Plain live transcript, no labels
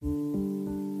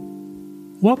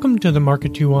Welcome to the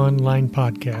Market 2 Online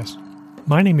podcast.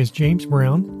 My name is James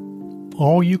Brown.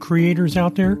 All you creators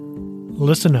out there,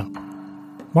 listen up.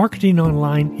 Marketing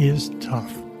online is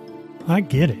tough. I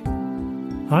get it.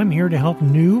 I'm here to help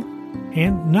new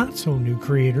and not so new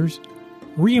creators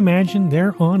reimagine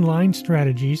their online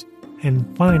strategies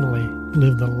and finally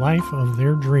live the life of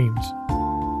their dreams.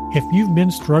 If you've been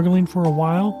struggling for a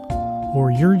while or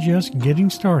you're just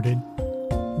getting started,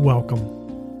 welcome.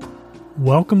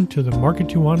 Welcome to the Market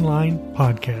 2 Online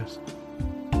podcast.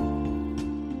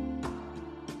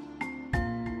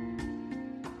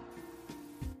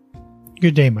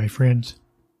 Good day, my friends.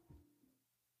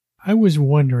 I was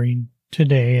wondering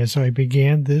today as I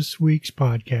began this week's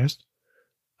podcast,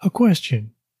 a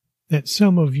question that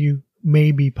some of you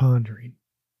may be pondering.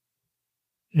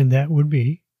 And that would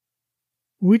be,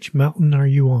 which mountain are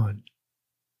you on?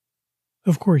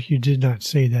 Of course, you did not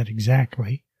say that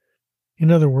exactly.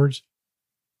 In other words,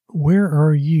 where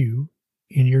are you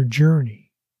in your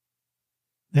journey?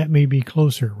 That may be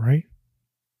closer, right?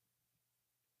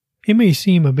 It may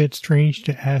seem a bit strange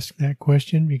to ask that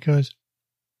question because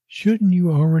shouldn't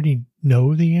you already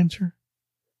know the answer?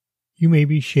 You may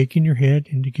be shaking your head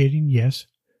indicating yes,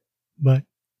 but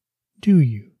do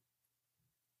you?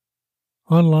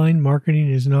 Online marketing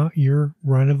is not your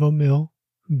run-of-the-mill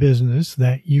business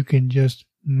that you can just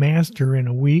master in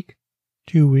a week,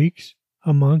 2 weeks,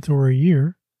 a month, or a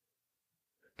year.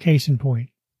 Case in point,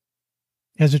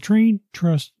 as a trained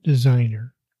trust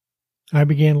designer, I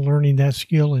began learning that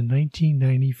skill in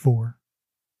 1994.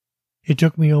 It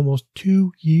took me almost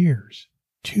 2 years,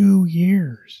 to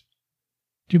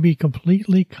be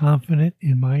completely confident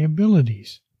in my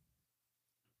abilities.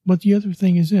 But the other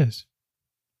thing is this.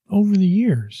 Over the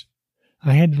years,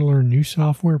 I had to learn new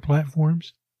software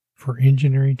platforms for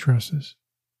engineering trusses.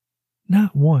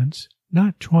 Not once,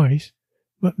 not twice,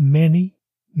 but many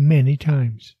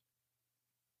times.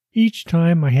 Each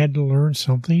time I had to learn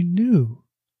something new.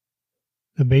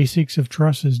 The basics of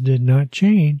trusses did not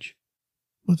change,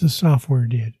 but the software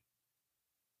did.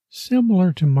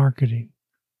 Similar to marketing.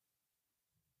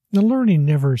 The learning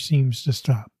never seems to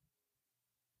stop.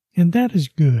 And that is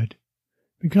good,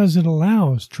 because it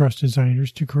allows trust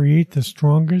designers to create the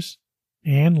strongest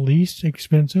and least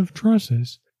expensive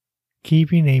trusses,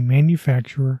 keeping a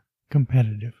manufacturer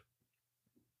competitive.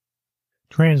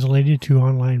 Translated to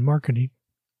online marketing,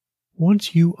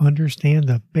 once you understand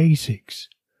the basics,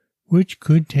 which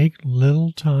could take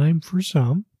little time for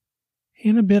some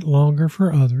and a bit longer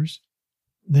for others,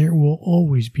 there will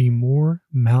always be more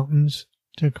mountains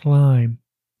to climb,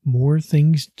 more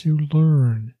things to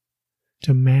learn,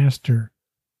 to master.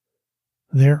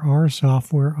 There are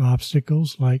software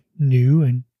obstacles like new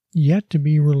and yet to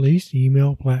be released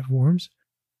email platforms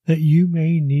that you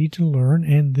may need to learn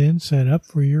and then set up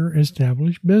for your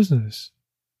established business.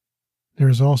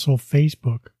 There's also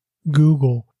Facebook,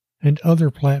 Google, and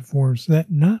other platforms that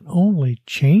not only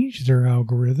change their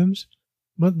algorithms,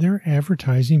 but their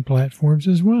advertising platforms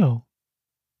as well.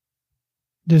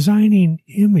 Designing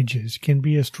images can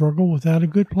be a struggle without a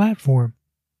good platform.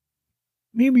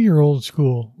 Maybe you're old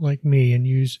school like me and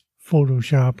use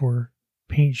Photoshop or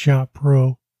PaintShop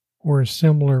Pro or a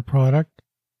similar product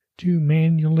to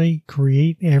manually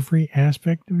create every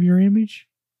aspect of your image,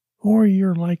 or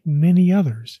you're like many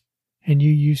others and you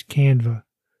use Canva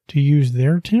to use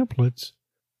their templates,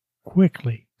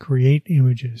 quickly create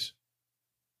images.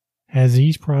 As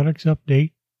these products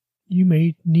update, you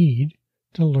may need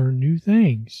to learn new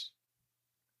things.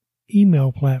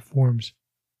 Email platforms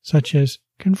such as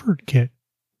ConvertKit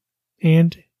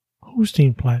and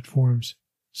hosting platforms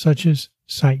such as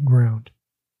SiteGround.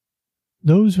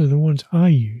 Those are the ones I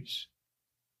use.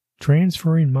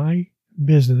 Transferring my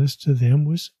business to them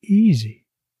was easy,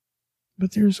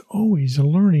 but there's always a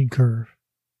learning curve.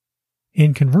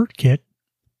 In ConvertKit,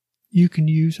 you can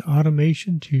use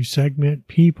automation to segment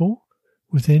people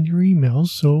within your emails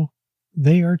so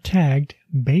they are tagged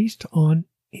based on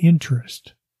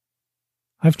interest.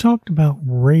 I've talked about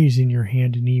raising your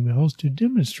hand in emails to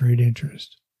demonstrate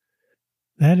interest.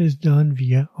 That is done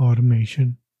via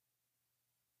automation.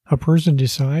 A person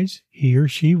decides he or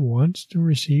she wants to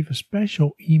receive a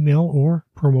special email or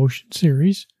promotion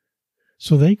series,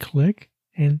 so they click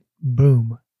and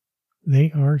boom,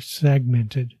 they are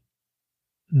segmented.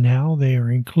 Now they are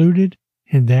included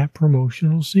in that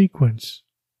promotional sequence.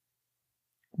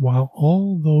 While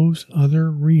all those other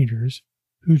readers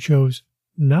who chose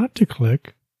not to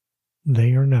click,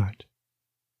 they are not.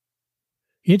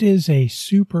 It is a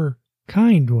super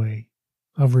kind way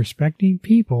of respecting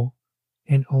people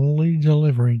and only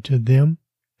delivering to them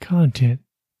content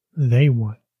they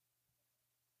want.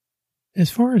 As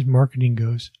far as marketing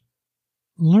goes,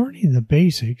 learning the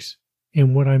basics,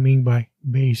 and what I mean by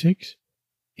basics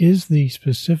is the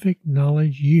specific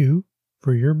knowledge you,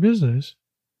 for your business,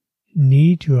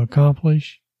 need to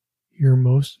accomplish your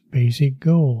most basic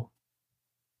goal.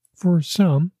 For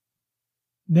some,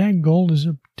 that goal is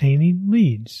obtaining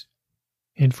leads,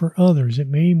 and for others it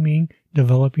may mean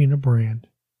developing a brand.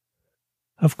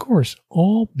 Of course,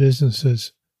 all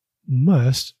businesses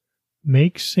must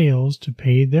make sales to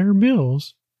pay their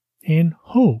bills and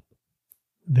hope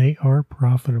they are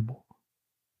profitable.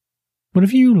 But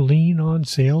if you lean on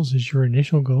sales as your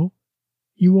initial goal,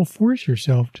 you will force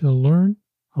yourself to learn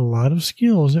a lot of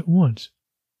skills at once,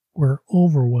 where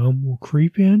overwhelm will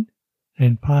creep in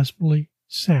and possibly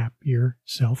sap your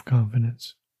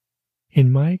self-confidence.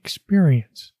 In my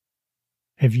experience,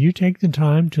 if you take the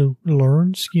time to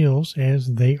learn skills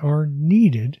as they are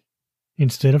needed,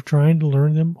 instead of trying to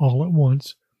learn them all at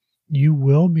once, you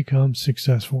will become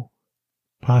successful,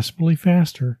 possibly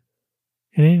faster,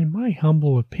 and in my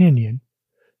humble opinion,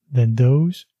 than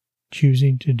those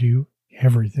choosing to do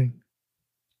everything.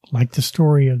 Like the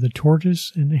story of the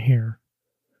tortoise and the hare.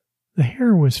 The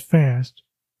hare was fast,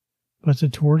 but the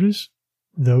tortoise,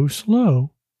 though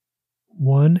slow,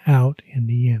 won out in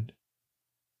the end.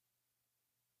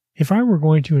 If I were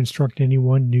going to instruct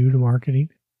anyone new to marketing,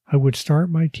 I would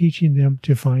start by teaching them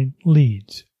to find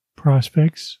leads,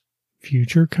 prospects,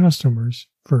 future customers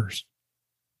first.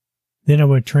 Then I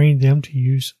would train them to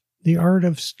use the art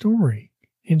of story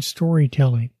and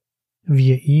storytelling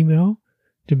via email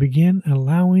to begin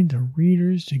allowing the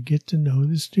readers to get to know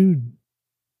the student.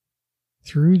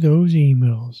 Through those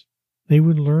emails, they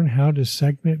would learn how to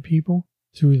segment people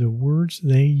through the words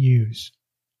they use,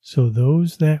 so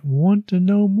those that want to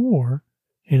know more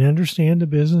and understand the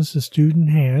business the student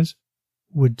has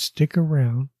would stick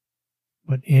around,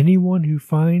 but anyone who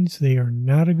finds they are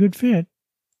not a good fit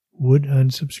would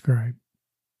unsubscribe.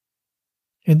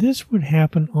 And this would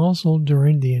happen also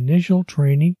during the initial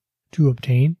training to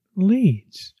obtain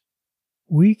leads.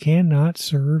 We cannot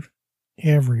serve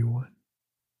everyone.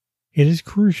 It is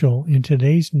crucial in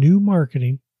today's new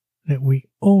marketing that we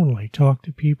only talk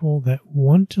to people that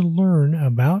want to learn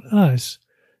about us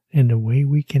and the way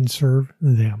we can serve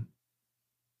them.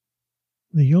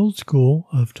 The old school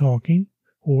of talking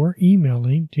or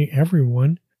emailing to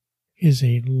everyone is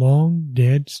a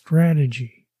long-dead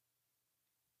strategy.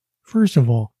 First of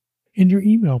all, in your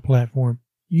email platform,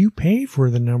 you pay for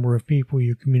the number of people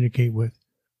you communicate with.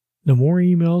 The more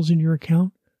emails in your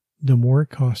account, the more it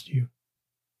costs you.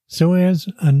 So as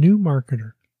a new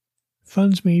marketer,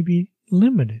 funds may be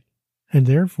limited, and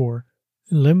therefore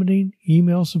limiting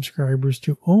email subscribers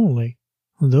to only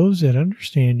those that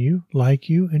understand you, like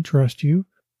you, and trust you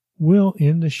will,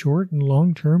 in the short and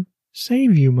long term,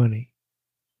 save you money,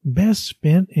 best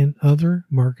spent in other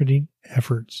marketing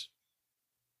efforts.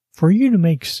 For you to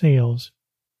make sales,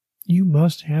 you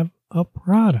must have a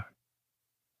product.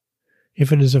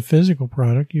 If it is a physical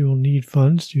product, you will need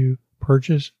funds to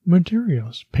purchase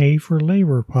materials, pay for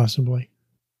labor possibly,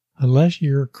 unless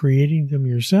you're creating them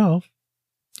yourself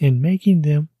and making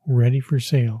them ready for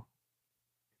sale.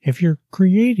 If you're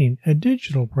creating a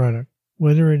digital product,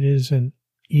 whether it is an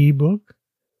ebook,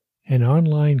 an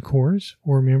online course,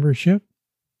 or membership,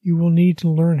 you will need to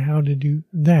learn how to do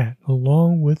that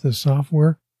along with the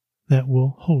software that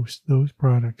will host those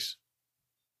products.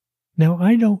 Now,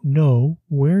 I don't know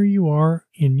where you are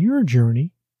in your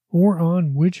journey or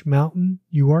on which mountain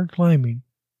you are climbing,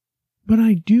 but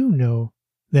I do know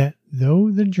that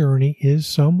though the journey is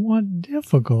somewhat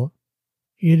difficult,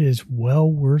 it is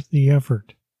well worth the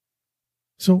effort.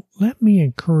 So let me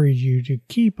encourage you to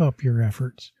keep up your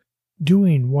efforts,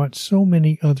 doing what so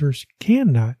many others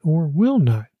cannot or will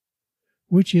not,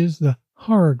 which is the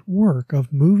hard work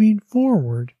of moving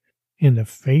forward in the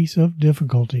face of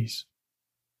difficulties.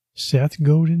 Seth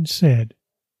Godin said,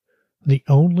 "The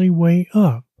only way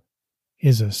up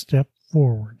is a step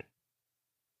forward."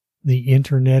 The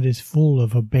internet is full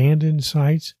of abandoned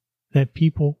sites that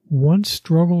people once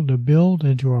struggled to build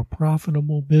into a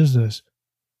profitable business,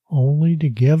 only to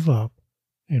give up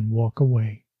and walk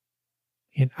away.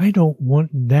 And I don't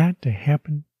want that to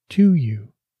happen to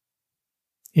you.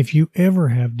 If you ever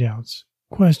have doubts,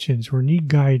 questions, or need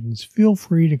guidance, feel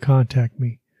free to contact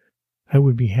me. I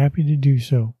would be happy to do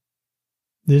so.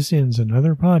 This ends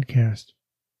another podcast.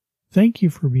 Thank you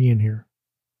for being here.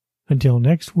 Until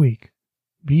next week,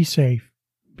 be safe,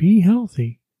 be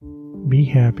healthy, be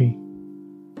happy.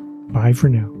 Bye for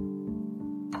now.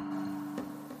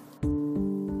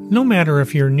 No matter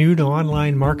if you're new to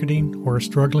online marketing or a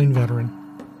struggling veteran,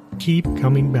 keep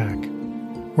coming back,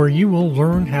 where you will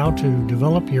learn how to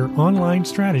develop your online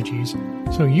strategies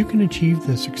so you can achieve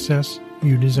the success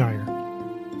you desire.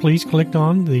 Please click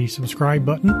on the subscribe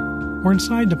button or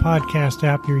inside the podcast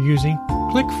app you're using,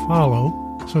 click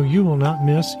follow so you will not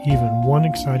miss even one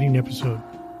exciting episode.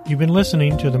 You've been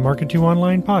listening to the Market 2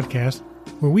 Online podcast,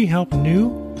 where we help new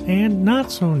and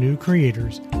not so new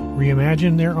creators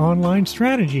reimagine their online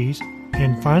strategies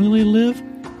and finally live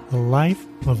the life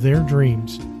of their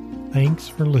dreams. Thanks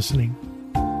for listening.